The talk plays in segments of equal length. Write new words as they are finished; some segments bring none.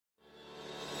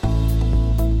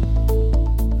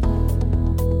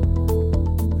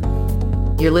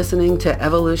You're listening to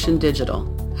Evolution Digital,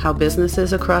 how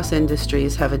businesses across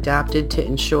industries have adapted to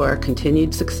ensure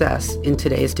continued success in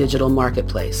today's digital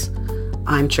marketplace.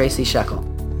 I'm Tracy Sheckle.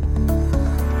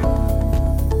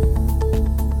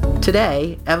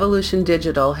 Today, Evolution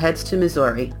Digital heads to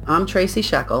Missouri. I'm Tracy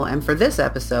Sheckle, and for this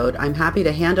episode, I'm happy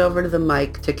to hand over to the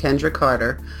mic to Kendra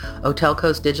Carter,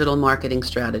 Otelco's digital marketing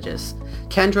strategist.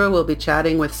 Kendra will be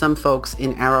chatting with some folks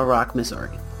in Arrow Rock, Missouri.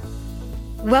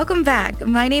 Welcome back.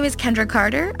 My name is Kendra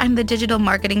Carter. I'm the digital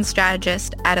marketing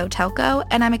strategist at Otelco,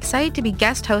 and I'm excited to be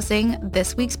guest hosting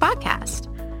this week's podcast.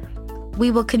 We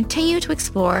will continue to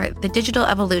explore the digital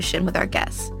evolution with our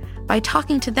guests by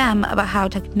talking to them about how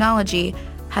technology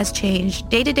has changed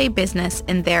day-to-day business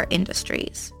in their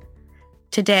industries.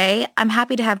 Today, I'm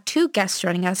happy to have two guests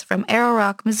joining us from Arrow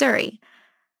Rock, Missouri.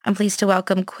 I'm pleased to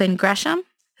welcome Quinn Gresham,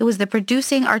 who is the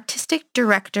producing artistic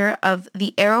director of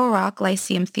the Arrow Rock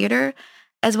Lyceum Theater,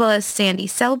 as well as Sandy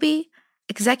Selby,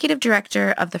 executive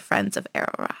director of the Friends of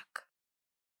Arrow Rock.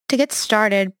 To get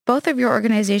started, both of your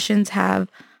organizations have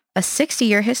a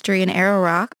 60-year history in Arrow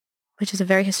Rock, which is a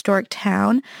very historic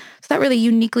town. So that really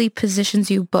uniquely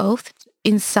positions you both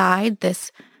inside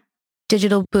this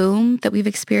digital boom that we've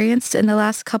experienced in the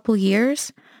last couple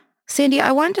years. Sandy,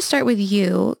 I wanted to start with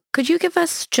you. Could you give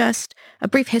us just a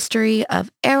brief history of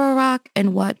Arrow Rock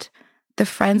and what the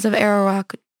Friends of Arrow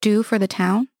Rock do for the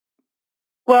town?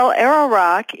 Well, Arrow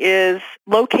Rock is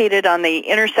located on the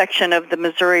intersection of the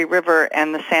Missouri River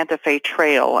and the Santa Fe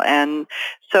Trail, and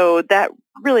so that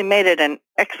really made it an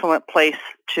excellent place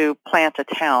to plant a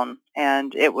town,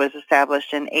 and it was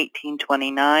established in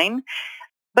 1829.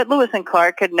 But Lewis and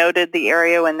Clark had noted the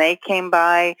area when they came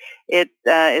by. It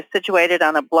is situated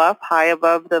on a bluff high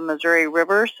above the Missouri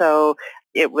River, so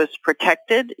it was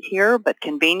protected here but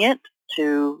convenient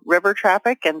to river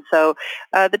traffic. And so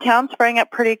the town sprang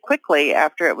up pretty quickly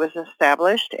after it was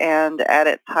established, and at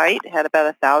its height had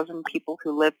about 1,000 people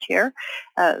who lived here.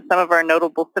 Some of our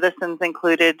notable citizens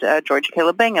included George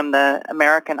Caleb Bingham, the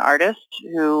American artist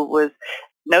who was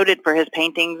noted for his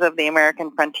paintings of the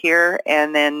American frontier.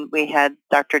 And then we had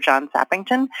Dr. John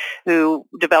Sappington, who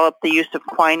developed the use of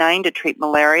quinine to treat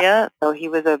malaria. So he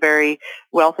was a very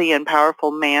wealthy and powerful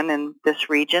man in this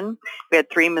region. We had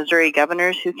 3 Missouri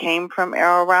governors who came from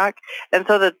Arrow Rock. And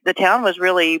so the town was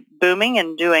really booming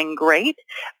and doing great.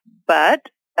 But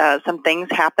some things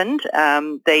happened.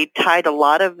 They tied a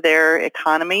lot of their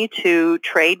economy to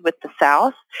trade with the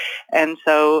South. And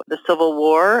so the Civil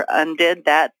War undid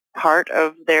that part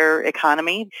of their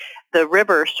economy. The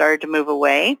river started to move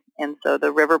away, and so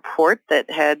the river port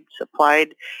that had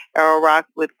supplied Arrow Rock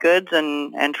with goods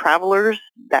and travelers,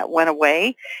 that went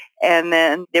away. And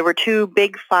then there were 2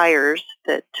 big fires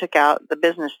that took out the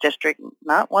business district,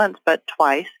 not once, but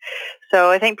twice.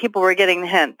 So I think people were getting the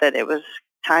hint that it was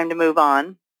time to move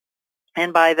on.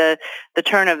 And by the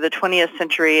turn of the 20th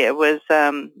century, it was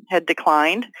had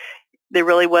declined. There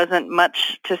really wasn't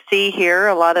much to see here.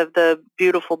 A lot of the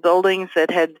beautiful buildings that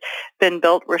had been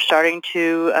built were starting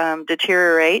to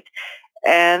deteriorate.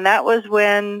 And that was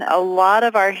when a lot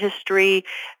of our history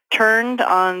turned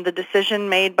on the decision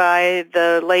made by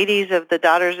the ladies of the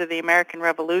Daughters of the American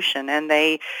Revolution, and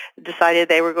they decided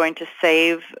they were going to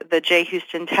save the J.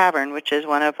 Houston Tavern, which is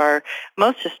one of our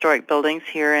most historic buildings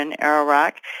here in Arrow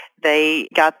Rock. They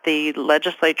got the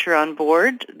legislature on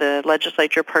board. The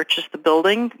legislature purchased the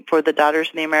building for the Daughters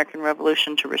of the American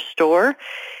Revolution to restore.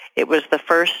 It was the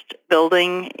first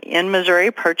building in Missouri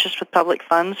purchased with public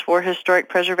funds for historic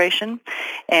preservation.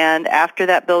 And after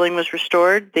that building was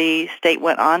restored, the state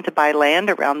went on to buy land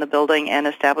around the building and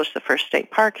establish the first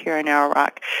state park here in Arrow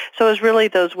Rock. So it was really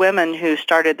those women who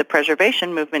started the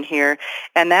preservation movement here,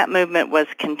 and that movement was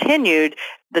continued.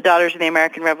 The Daughters of the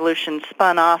American Revolution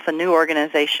spun off a new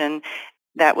organization.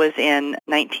 That was in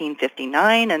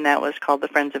 1959, and that was called the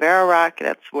Friends of Arrow Rock.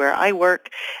 That's where I work.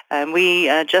 We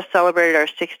just celebrated our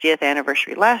 60th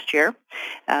anniversary last year.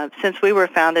 Since we were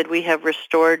founded, we have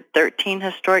restored 13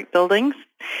 historic buildings,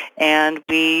 and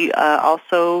we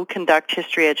also conduct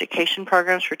history education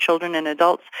programs for children and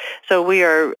adults. So we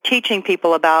are teaching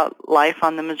people about life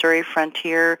on the Missouri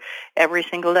frontier every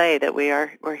single day that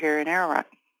we're here in Arrow Rock.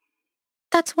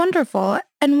 That's wonderful.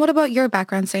 And what about your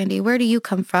background, Sandy? Where do you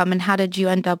come from, and how did you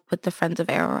end up with the Friends of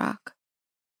Arrow Rock?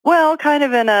 Well, kind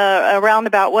of in a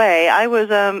roundabout way. I was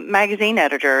a magazine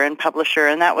editor and publisher,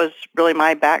 and that was really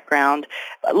my background.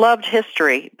 I loved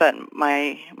history, but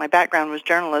my background was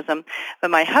journalism. But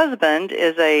my husband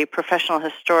is a professional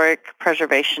historic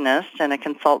preservationist and a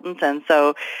consultant, and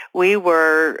so we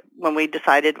were when we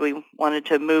decided we wanted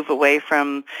to move away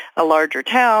from a larger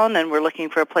town and we're looking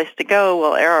for a place to go,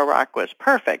 well, Arrow Rock was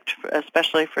perfect,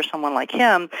 especially for someone like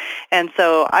him. And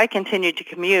so I continued to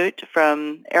commute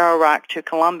from Arrow Rock to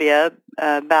Columbia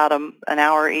about an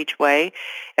hour each way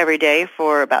every day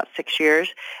for about 6 years.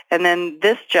 And then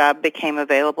this job became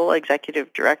available,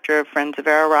 executive director of Friends of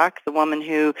Arrow Rock. The woman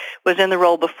who was in the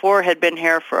role before had been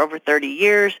here for over 30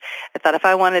 years. I thought if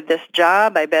I wanted this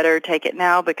job, I better take it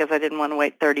now because I didn't want to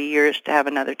wait 30 years to have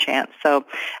another chance. So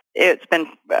it's been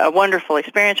a wonderful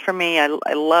experience for me.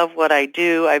 I love what I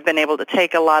do. I've been able to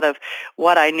take a lot of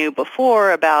what I knew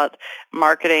before about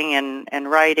marketing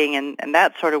and writing and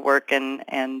that sort of work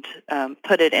and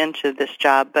put it into this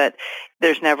job. But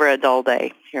there's never a dull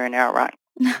day here in Arrow Rock.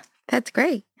 That's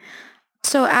great.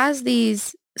 So as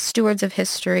these stewards of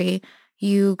history,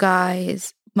 you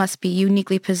guys must be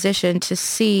uniquely positioned to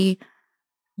see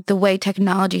the way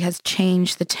technology has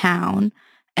changed the town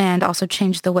and also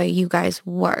changed the way you guys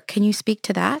work. Can you speak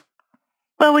to that?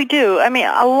 Well, we do. I mean,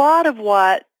 a lot of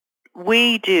what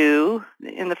we do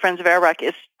in the Friends of Arrow Rock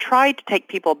is try to take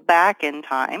people back in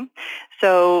time.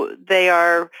 So they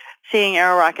are seeing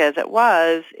Arrow Rock as it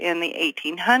was in the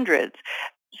 1800s.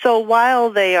 So while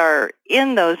they are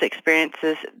in those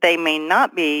experiences, they may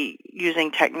not be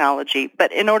using technology,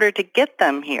 but in order to get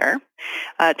them here,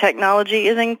 technology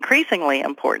is increasingly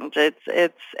important.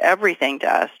 It's everything to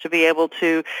us to be able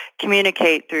to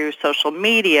communicate through social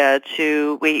media.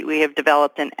 We have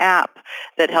developed an app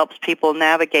that helps people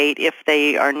navigate if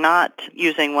they are not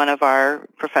using one of our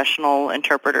professional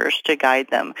interpreters to guide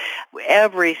them.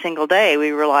 Every single day,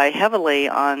 we rely heavily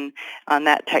on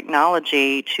that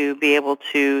technology to be able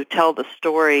to tell the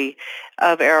story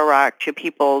of Arrow Rock to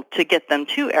people, to get them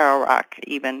to Arrow Rock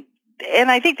even. And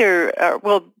I think there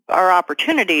are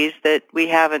opportunities that we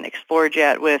haven't explored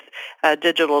yet with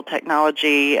digital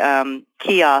technology,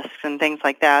 kiosks and things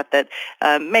like that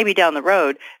maybe down the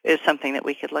road is something that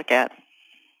we could look at.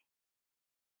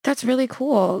 That's really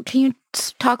cool. Can you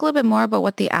talk a little bit more about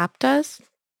what the app does?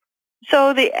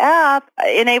 So the app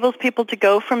enables people to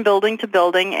go from building to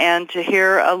building and to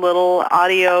hear a little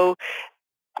audio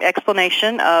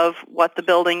explanation of what the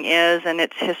building is and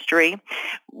its history.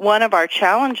 One of our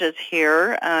challenges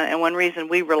here, and one reason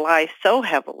we rely so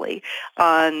heavily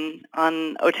on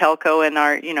Otelco and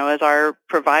as our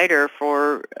provider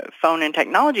for phone and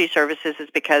technology services, is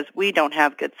because we don't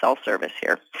have good cell service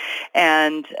here.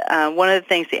 And one of the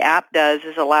things the app does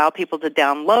is allow people to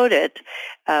download it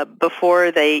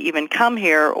before they even come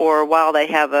here, or while they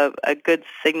have a good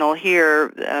signal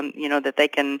here, that they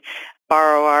can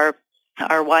borrow our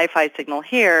Wi-Fi signal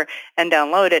here and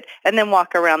download it, and then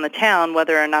walk around the town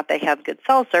whether or not they have good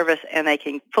cell service, and they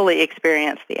can fully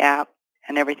experience the app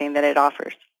and everything that it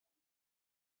offers.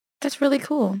 That's really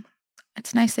cool.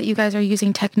 It's nice that you guys are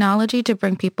using technology to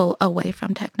bring people away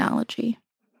from technology.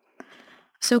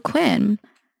 So Quinn,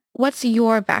 what's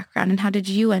your background and how did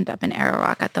you end up in Arrow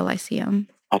Rock at the Lyceum?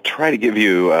 I'll try to give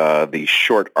you the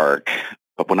short arc.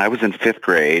 But when I was in fifth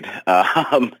grade,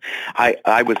 I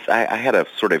had a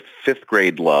sort of fifth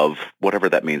grade love, whatever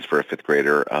that means for a fifth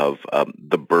grader, of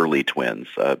the Burley twins,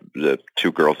 the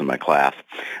two girls in my class,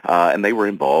 and they were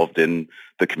involved in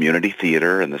the community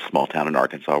theater in this small town in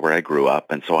Arkansas where I grew up.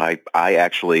 And so I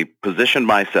actually positioned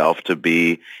myself to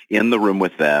be in the room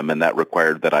with them, and that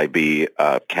required that I be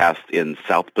cast in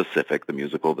South Pacific, the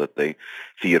musical that the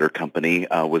theater company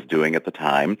was doing at the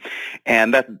time.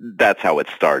 And that's how it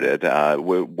started.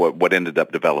 What ended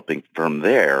up developing from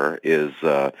there is,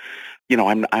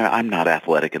 I'm not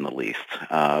athletic in the least.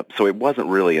 So it wasn't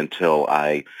really until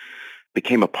I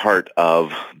became a part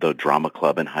of the drama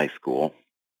club in high school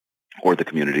or the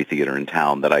community theater in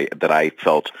town that I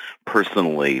felt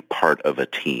personally part of a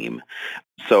team.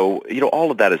 So,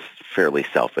 all of that is fairly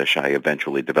selfish. I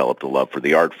eventually developed a love for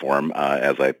the art form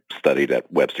as I studied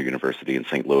at Webster University in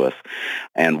St. Louis.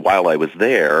 And while I was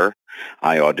there,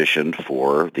 I auditioned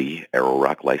for the Arrow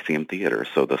Rock Lyceum Theater.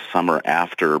 So the summer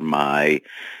after my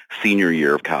senior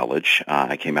year of college,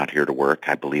 I came out here to work.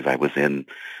 I believe I was in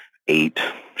 8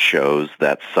 shows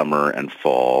that summer and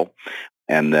fall.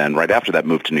 And then right after that,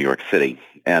 moved to New York City.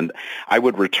 And I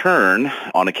would return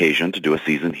on occasion to do a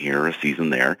season here, a season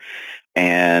there.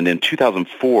 And in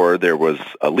 2004, there was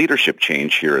a leadership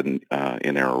change here in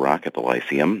Arrow Rock at the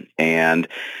Lyceum. And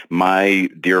my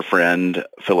dear friend,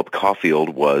 Philip Caulfield,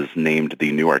 was named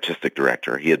the new artistic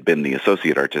director. He had been the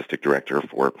associate artistic director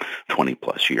for 20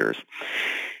 plus years.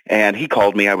 And he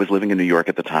called me. I was living in New York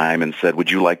at the time and said,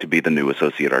 would you like to be the new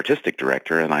associate artistic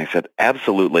director? And I said,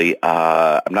 absolutely.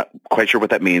 I'm not quite sure what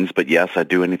that means, but yes, I'd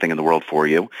do anything in the world for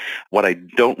you. What I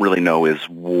don't really know is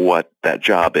what that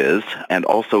job is. And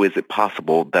also, is it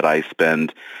possible that I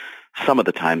spend some of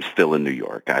the time still in New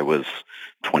York? I was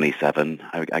 27,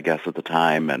 I guess, at the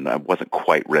time, and I wasn't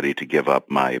quite ready to give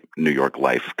up my New York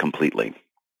life completely.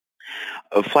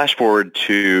 Flash forward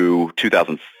to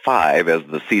 2005 as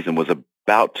the season was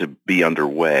about to be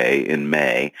underway in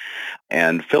May,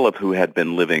 and Philip, who had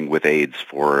been living with AIDS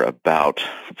for about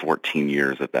 14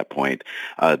 years at that point,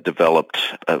 developed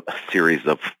a series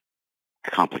of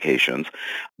complications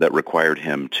that required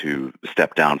him to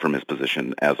step down from his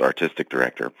position as artistic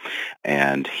director.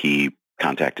 And he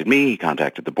contacted me, he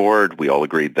contacted the board. We all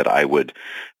agreed that I would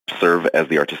serve as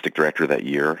the artistic director that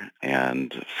year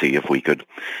and see if we could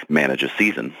manage a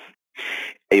season.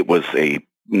 It was a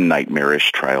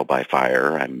nightmarish trial by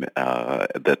fire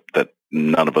that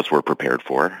none of us were prepared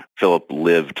for. Philip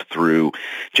lived through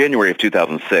January of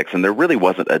 2006, and there really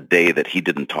wasn't a day that he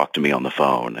didn't talk to me on the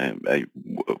phone.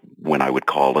 When I would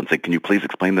call and say, can you please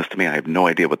explain this to me? I have no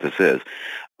idea what this is.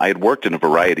 I had worked in a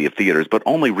variety of theaters, but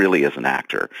only really as an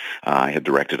actor. I had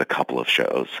directed a couple of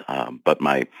shows, but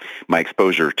my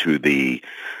exposure to the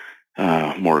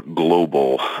more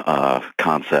global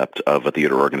concept of a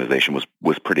theater organization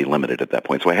was pretty limited at that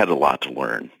point, so I had a lot to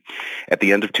learn. At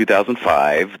the end of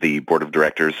 2005, the board of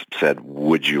directors said,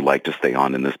 would you like to stay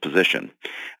on in this position?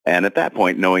 And at that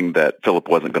point, knowing that Philip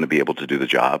wasn't going to be able to do the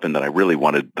job and that I really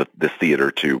wanted this theater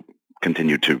to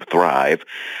continue to thrive,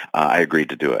 I agreed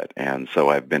to do it. And so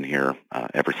I've been here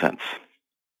ever since.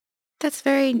 That's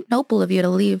very noble of you to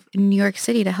leave New York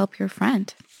City to help your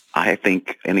friend. I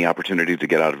think any opportunity to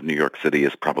get out of New York City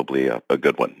is probably a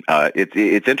good one.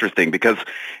 It's interesting because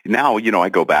now, I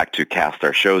go back to cast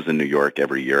our shows in New York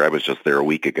every year. I was just there a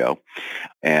week ago.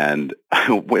 And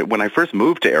when I first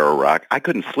moved to Arrow Rock, I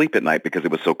couldn't sleep at night because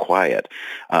it was so quiet.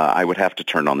 I would have to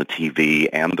turn on the TV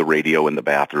and the radio in the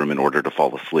bathroom in order to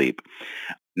fall asleep.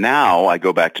 Now I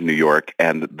go back to New York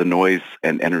and the noise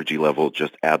and energy level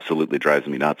just absolutely drives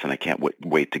me nuts, and I can't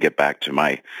wait to get back to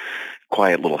my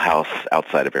quiet little house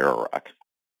outside of Arrow Rock.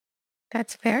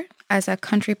 That's fair. As a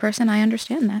country person, I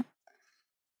understand that.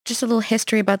 Just a little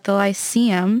history about the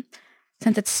Lyceum.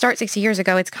 Since it started 60 years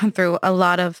ago, it's gone through a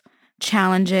lot of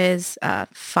challenges,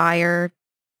 fire,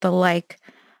 the like.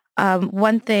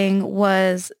 One thing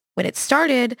was when it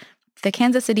started, the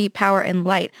Kansas City Power and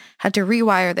Light had to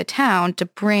rewire the town to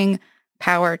bring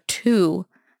power to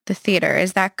the theater.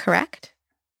 Is that correct?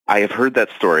 I have heard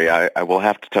that story. I will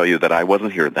have to tell you that I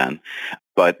wasn't here then.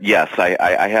 But yes,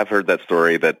 I have heard that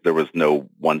story that there was no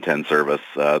 110 service,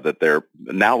 that there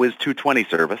now is 220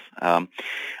 service. And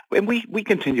we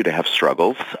continue to have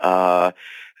struggles.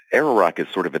 Arrow Rock is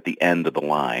sort of at the end of the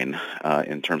line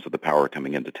in terms of the power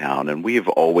coming into town. And we've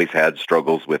always had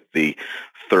struggles with the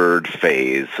third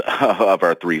phase of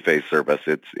our three-phase service.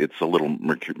 It's a little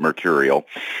mercurial.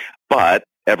 But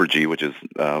Evergy, which is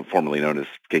formerly known as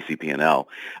KCP&L,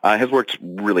 has worked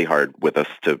really hard with us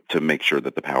to make sure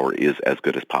that the power is as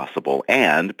good as possible.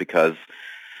 And because,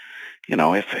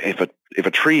 if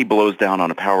a tree blows down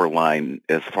on a power line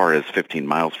as far as 15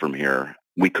 miles from here,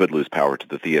 we could lose power to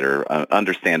the theater.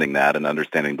 Understanding that and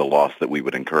understanding the loss that we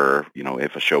would incur,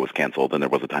 if a show was canceled, and there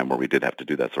was a time where we did have to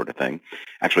do that sort of thing.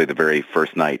 Actually, the very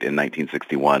first night in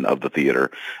 1961 of the theater,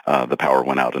 the power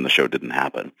went out and the show didn't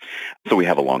happen. So we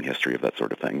have a long history of that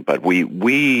sort of thing. But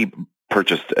we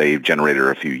purchased a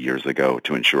generator a few years ago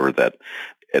to ensure that,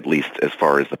 at least as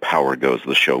far as the power goes,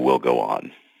 the show will go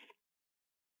on.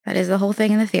 That is the whole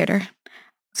thing in the theater.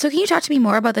 So can you talk to me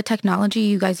more about the technology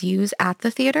you guys use at the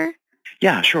theater?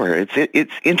 Yeah, sure.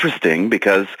 It's interesting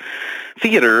because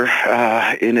theater,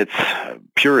 in its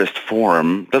purest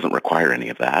form, doesn't require any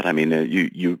of that. I mean,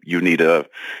 you need a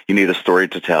story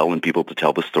to tell and people to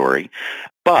tell the story.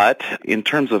 But in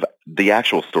terms of the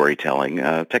actual storytelling,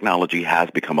 technology has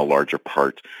become a larger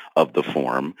part of the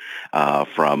form,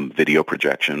 from video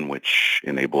projection, which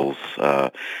enables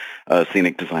a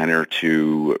scenic designer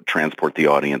to transport the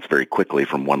audience very quickly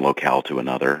from one locale to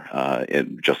another,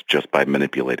 just by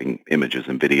manipulating images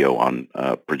and video on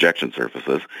projection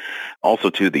surfaces. Also,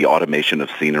 too, the automation of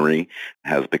scenery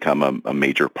has become a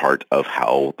major part of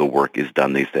how the work is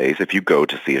done these days. If you go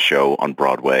to see a show on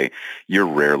Broadway, you're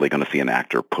rarely going to see an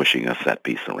actor pushing a set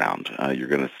piece around. You're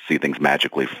going to see things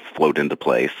magically float into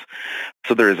place.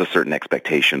 So there is a certain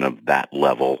expectation of that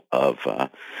level of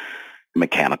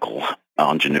mechanical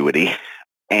ingenuity.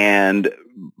 And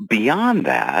beyond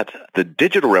that, the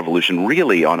digital revolution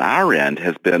really on our end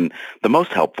has been the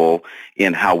most helpful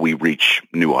in how we reach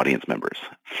new audience members.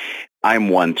 I'm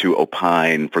one to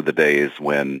opine for the days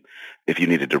when if you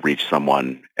needed to reach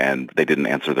someone and they didn't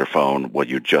answer their phone, well,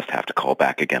 you just have to call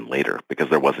back again later because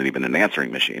there wasn't even an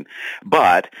answering machine.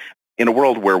 But in a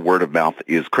world where word of mouth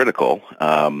is critical,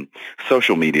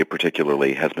 social media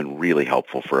particularly has been really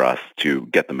helpful for us to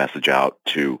get the message out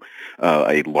to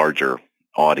a larger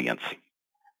audience.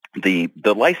 The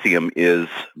Lyceum is,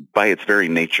 by its very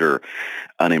nature,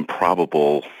 an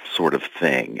improbable sort of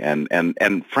thing,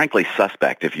 and frankly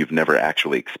suspect if you've never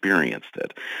actually experienced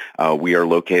it. We are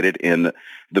located in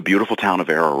the beautiful town of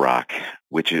Arrow Rock,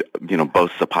 which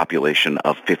boasts a population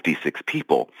of 56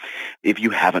 people. If you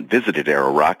haven't visited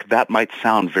Arrow Rock, that might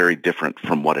sound very different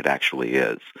from what it actually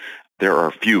is. There are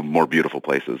a few more beautiful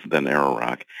places than Arrow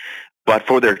Rock. But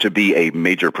for there to be a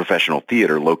major professional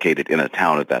theater located in a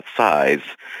town of that size,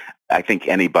 I think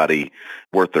anybody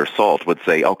worth their salt would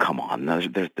say, oh, come on, there's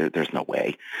no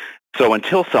way. So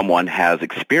until someone has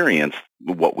experienced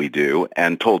what we do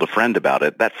and told a friend about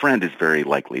it, that friend is very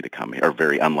likely to come here, or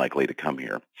very unlikely to come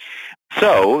here.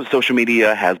 So social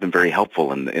media has been very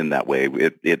helpful in that way.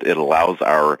 It allows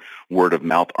our word of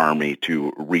mouth army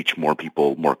to reach more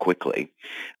people more quickly.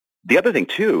 The other thing,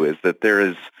 too, is that there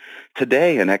is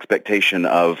today an expectation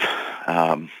of,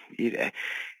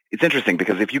 it's interesting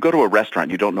because if you go to a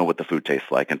restaurant, you don't know what the food tastes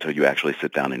like until you actually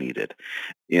sit down and eat it.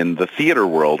 In the theater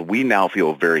world, we now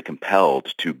feel very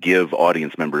compelled to give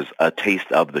audience members a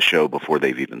taste of the show before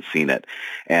they've even seen it.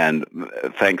 And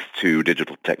thanks to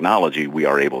digital technology, we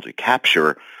are able to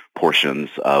capture portions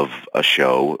of a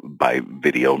show by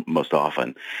video most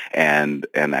often and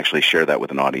actually share that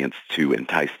with an audience to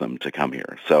entice them to come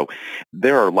here. So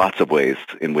there are lots of ways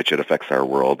in which it affects our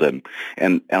world.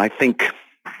 And I think,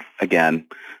 again,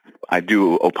 I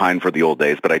do opine for the old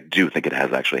days, but I do think it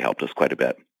has actually helped us quite a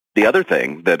bit. The other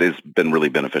thing that has been really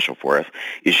beneficial for us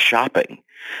is shopping.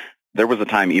 There was a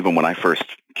time even when I first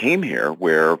came here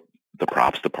where the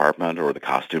props department or the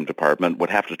costume department would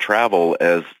have to travel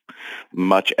as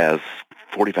much as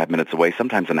 45 minutes away,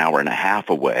 sometimes an hour and a half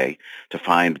away to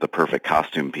find the perfect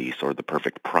costume piece or the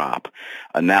perfect prop.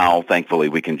 Now, thankfully,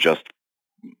 we can just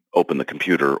open the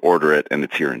computer, order it, and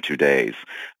it's here in 2 days.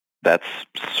 That's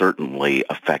certainly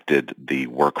affected the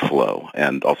workflow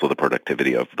and also the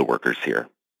productivity of the workers here.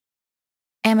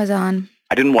 Amazon.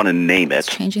 I didn't want to name it.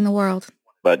 It's changing the world.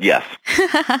 But yes.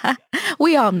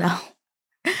 We all know.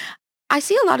 I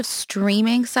see a lot of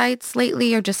streaming sites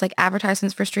lately or just like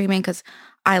advertisements for streaming because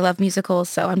I love musicals,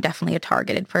 so I'm definitely a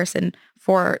targeted person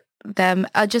for them.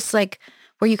 Just like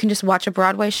where you can just watch a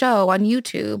Broadway show on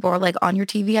YouTube or like on your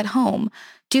TV at home.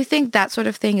 Do you think that sort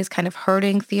of thing is kind of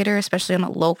hurting theater, especially on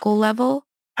a local level?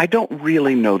 I don't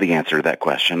really know the answer to that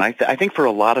question. I think for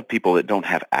a lot of people that don't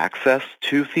have access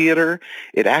to theater,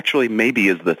 it actually maybe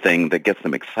is the thing that gets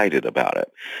them excited about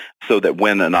it. So that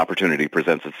when an opportunity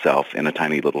presents itself in a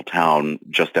tiny little town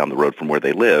just down the road from where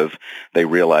they live, they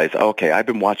realize, okay, I've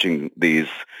been watching these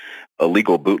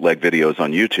illegal bootleg videos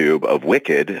on YouTube of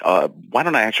Wicked. Why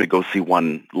don't I actually go see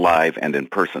one live and in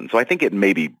person? So I think it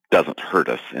maybe doesn't hurt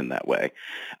us in that way.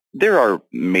 There are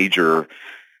major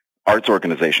arts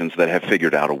organizations that have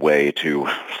figured out a way to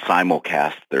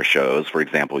simulcast their shows. For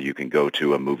example, you can go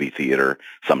to a movie theater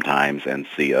sometimes and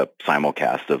see a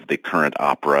simulcast of the current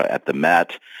opera at the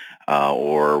Met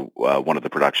or one of the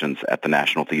productions at the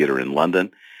National Theatre in London.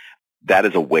 That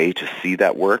is a way to see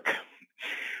that work.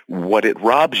 What it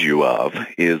robs you of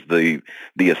is the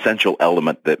essential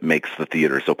element that makes the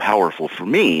theater so powerful for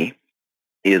me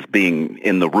is being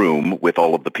in the room with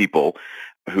all of the people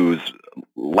whose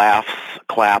laughs,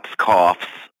 claps, coughs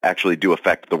actually do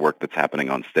affect the work that's happening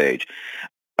on stage.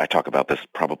 I talk about this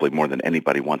probably more than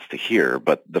anybody wants to hear,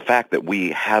 but the fact that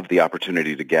we have the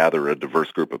opportunity to gather a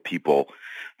diverse group of people,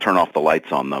 turn off the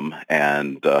lights on them,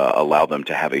 and allow them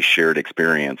to have a shared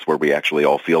experience where we actually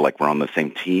all feel like we're on the same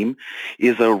team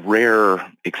is a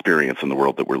rare experience in the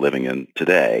world that we're living in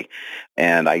today.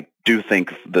 And I do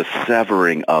think the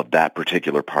severing of that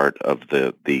particular part of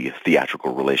the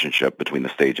theatrical relationship between the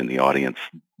stage and the audience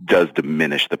does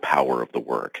diminish the power of the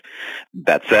work.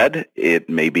 That said, it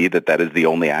may be that is the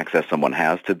only access someone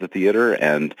has to the theater,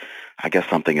 and I guess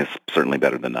something is certainly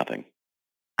better than nothing.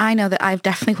 I know that I've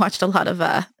definitely watched a lot of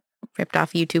ripped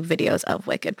off YouTube videos of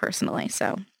Wicked personally,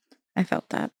 so I felt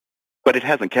that. But it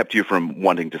hasn't kept you from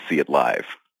wanting to see it live.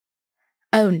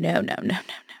 Oh, no.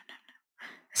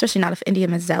 Especially not if India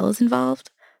Mazel is involved.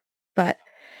 But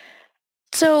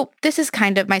so this is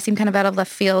might seem kind of out of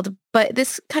left field, but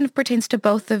this kind of pertains to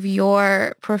both of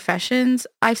your professions.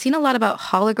 I've seen a lot about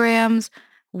holograms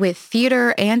with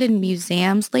theater and in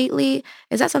museums lately.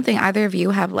 Is that something either of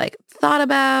you have thought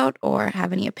about or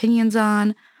have any opinions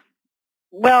on?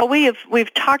 Well,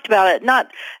 we've talked about it,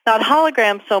 not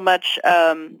holograms so much,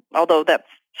 although that's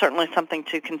certainly something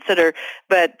to consider,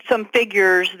 but some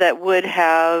figures that would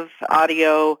have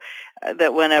audio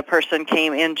that when a person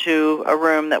came into a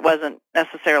room that wasn't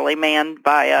necessarily manned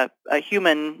by a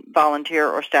human volunteer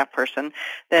or staff person,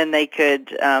 then they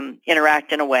could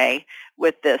interact in a way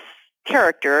with this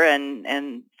character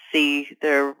and see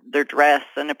their dress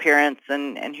and appearance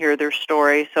and hear their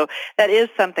story. So that is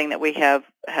something that we have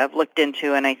looked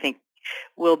into, and I think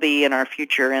will be in our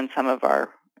future in some of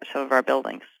our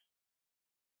buildings.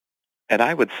 And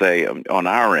I would say on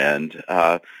our end,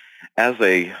 as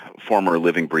a former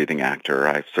living, breathing actor,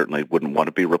 I certainly wouldn't want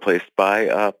to be replaced by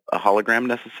a hologram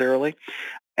necessarily.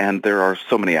 And there are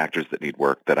so many actors that need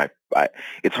work that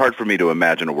it's hard for me to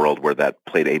imagine a world where that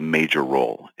played a major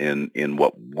role in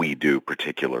what we do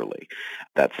particularly.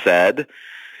 That said,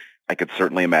 I could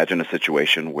certainly imagine a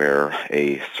situation where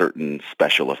a certain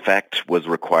special effect was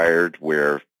required,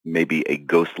 where maybe a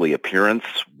ghostly appearance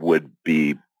would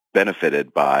be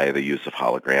benefited by the use of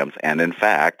holograms. And in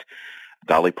fact,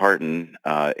 Dolly Parton,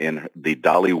 in the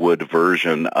Dollywood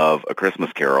version of A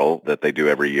Christmas Carol that they do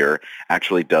every year,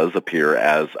 actually does appear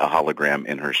as a hologram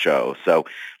in her show. So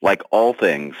like all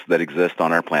things that exist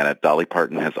on our planet, Dolly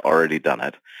Parton has already done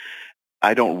it.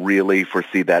 I don't really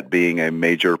foresee that being a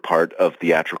major part of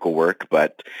theatrical work,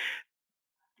 but,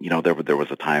 there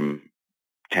was a time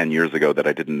 10 years ago that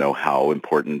I didn't know how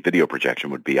important video projection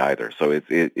would be either. So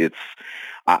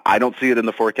I don't see it in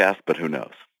the forecast, but who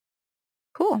knows?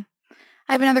 Cool.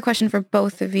 I have another question for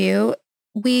both of you.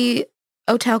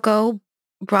 Otelco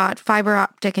brought fiber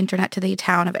optic internet to the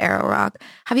town of Arrow Rock.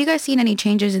 Have you guys seen any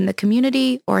changes in the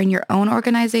community or in your own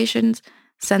organizations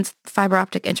since fiber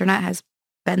optic internet has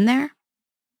been there?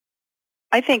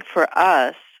 I think for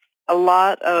us, a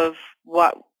lot of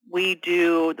what we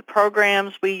do, the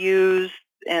programs we use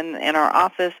in our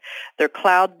office, they're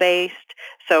cloud-based.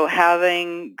 So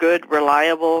having good,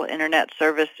 reliable internet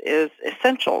service is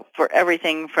essential for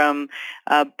everything from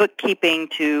bookkeeping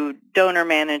to donor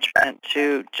management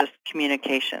to just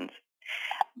communications.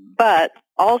 But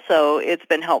also it's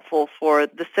been helpful for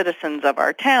the citizens of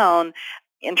our town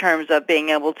in terms of being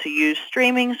able to use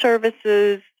streaming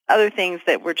services, other things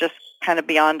that were just kind of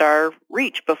beyond our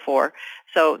reach before.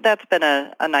 So that's been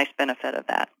a nice benefit of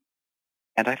that.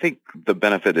 And I think the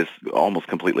benefit is almost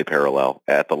completely parallel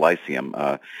at the Lyceum.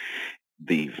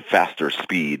 The faster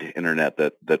speed internet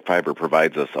that fiber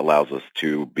provides us allows us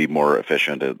to be more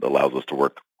efficient. It allows us to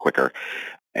work quicker.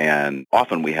 And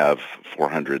often we have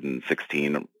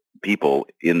 416 people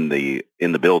in the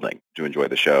building to enjoy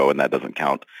the show, and that doesn't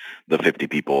count the 50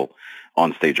 people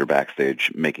on stage or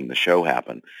backstage making the show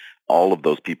happen. All of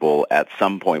those people at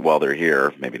some point while they're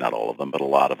here, maybe not all of them, but a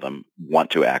lot of them, want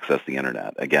to access the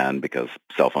internet, again, because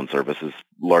cell phone service is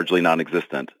largely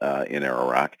non-existent in Arrow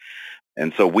Rock.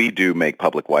 And so we do make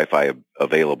public Wi-Fi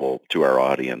available to our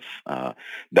audience.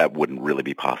 That wouldn't really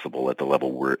be possible at the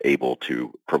level we're able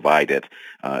to provide it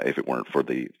if it weren't for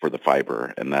the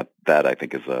fiber. And that I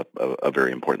think is a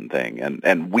very important thing.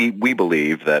 And we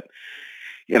believe that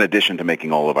in addition to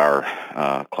making all of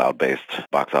our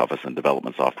cloud-based box office and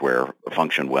development software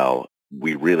function well,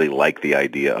 we really like the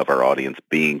idea of our audience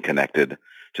being connected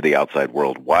to the outside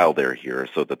world while they're here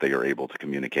so that they are able to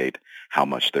communicate how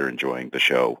much they're enjoying the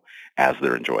show as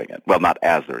they're enjoying it. Well, not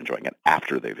as they're enjoying it,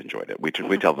 after they've enjoyed it. We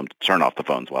tell them to turn off the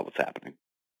phones while it's happening.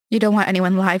 You don't want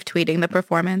anyone live tweeting the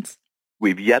performance?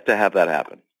 We've yet to have that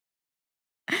happen.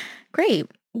 Great.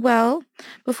 Well,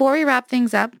 before we wrap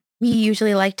things up, we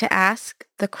usually like to ask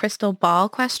the crystal ball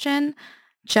question.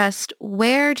 Just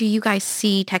where do you guys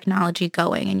see technology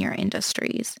going in your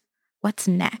industries? What's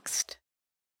next?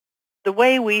 The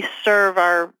way we serve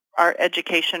our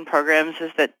education programs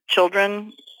is that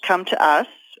children come to us.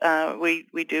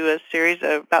 We do a series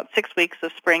of about 6 weeks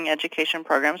of spring education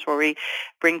programs where we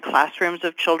bring classrooms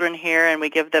of children here and we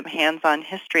give them hands-on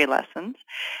history lessons.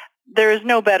 There is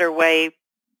no better way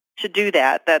to do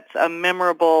that. That's a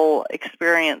memorable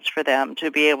experience for them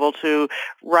to be able to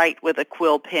write with a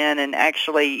quill pen and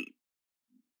actually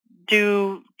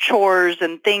do chores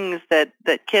and things that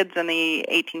kids in the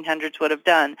 1800s would have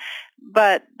done.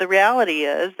 But the reality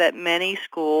is that many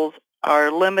schools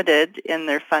are limited in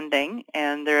their funding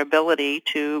and their ability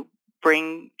to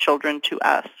bring children to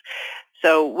us.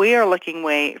 So we are looking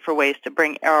for ways to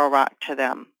bring Arrow Rock to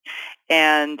them.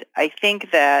 And I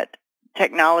think that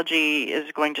technology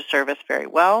is going to serve us very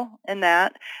well in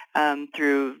that,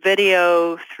 through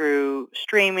video, through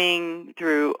streaming,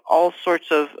 through all sorts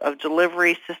of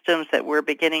delivery systems that we're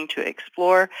beginning to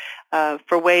explore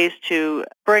for ways to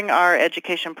bring our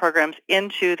education programs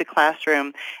into the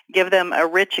classroom, give them a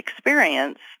rich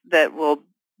experience that will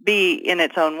be in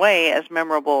its own way as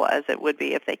memorable as it would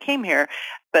be if they came here,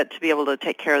 but to be able to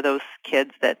take care of those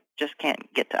kids that just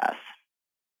can't get to us.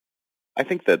 I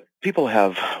think that people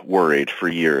have worried for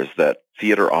years that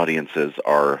theater audiences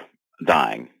are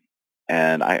dying.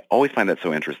 And I always find that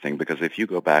so interesting because if you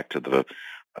go back to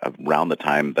around the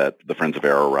time that the Friends of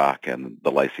Arrow Rock and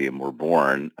the Lyceum were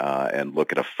born and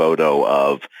look at a photo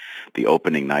of the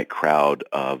opening night crowd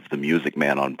of The Music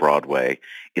Man on Broadway,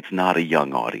 it's not a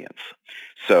young audience.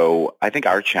 So I think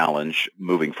our challenge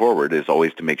moving forward is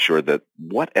always to make sure that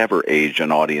whatever age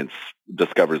an audience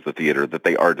discovers the theater, that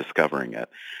they are discovering it.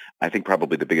 I think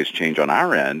probably the biggest change on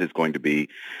our end is going to be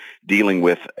dealing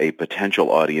with a potential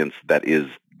audience that is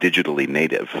digitally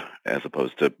native as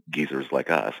opposed to geezers like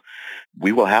us.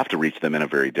 We will have to reach them in a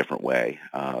very different way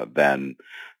than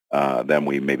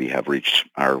we maybe have reached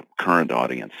our current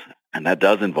audience. And that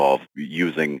does involve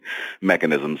using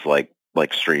mechanisms like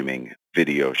streaming,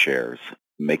 video shares,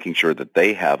 making sure that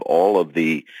they have all of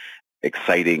the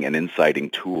exciting and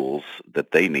inciting tools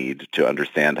that they need to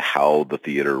understand how the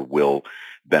theater will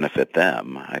benefit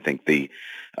them. I think this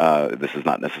is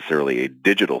not necessarily a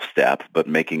digital step, but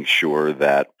making sure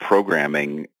that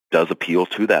programming does appeal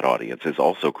to that audience is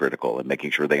also critical, and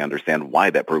making sure they understand why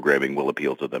that programming will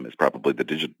appeal to them is probably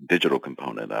the digital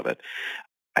component of it.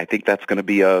 I think that's going to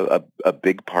be a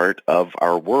big part of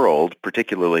our world,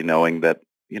 particularly knowing that,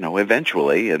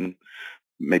 eventually in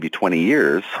maybe 20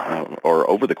 years or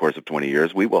over the course of 20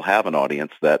 years, we will have an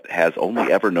audience that has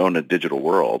only ever known a digital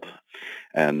world.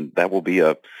 And that will be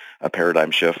a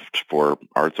paradigm shift for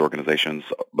arts organizations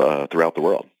throughout the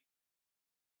world.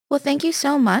 Well, thank you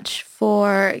so much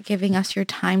for giving us your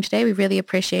time today. We really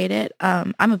appreciate it.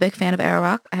 I'm a big fan of Arrow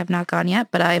Rock. I have not gone yet,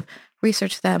 but I've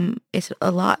researched them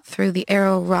a lot through the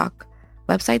Arrow Rock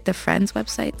website, the Friends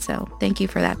website. So thank you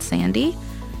for that, Sandy.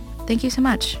 Thank you so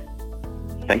much.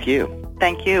 Thank you.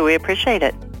 Thank you. We appreciate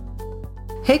it.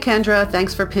 Hey Kendra,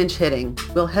 thanks for pinch hitting.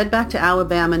 We'll head back to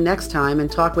Alabama next time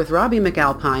and talk with Robbie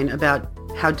McAlpine about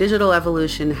how digital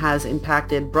evolution has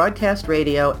impacted broadcast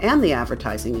radio and the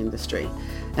advertising industry.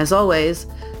 As always,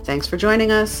 thanks for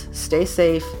joining us. Stay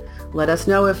safe. Let us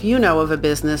know if you know of a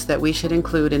business that we should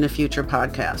include in a future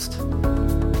podcast.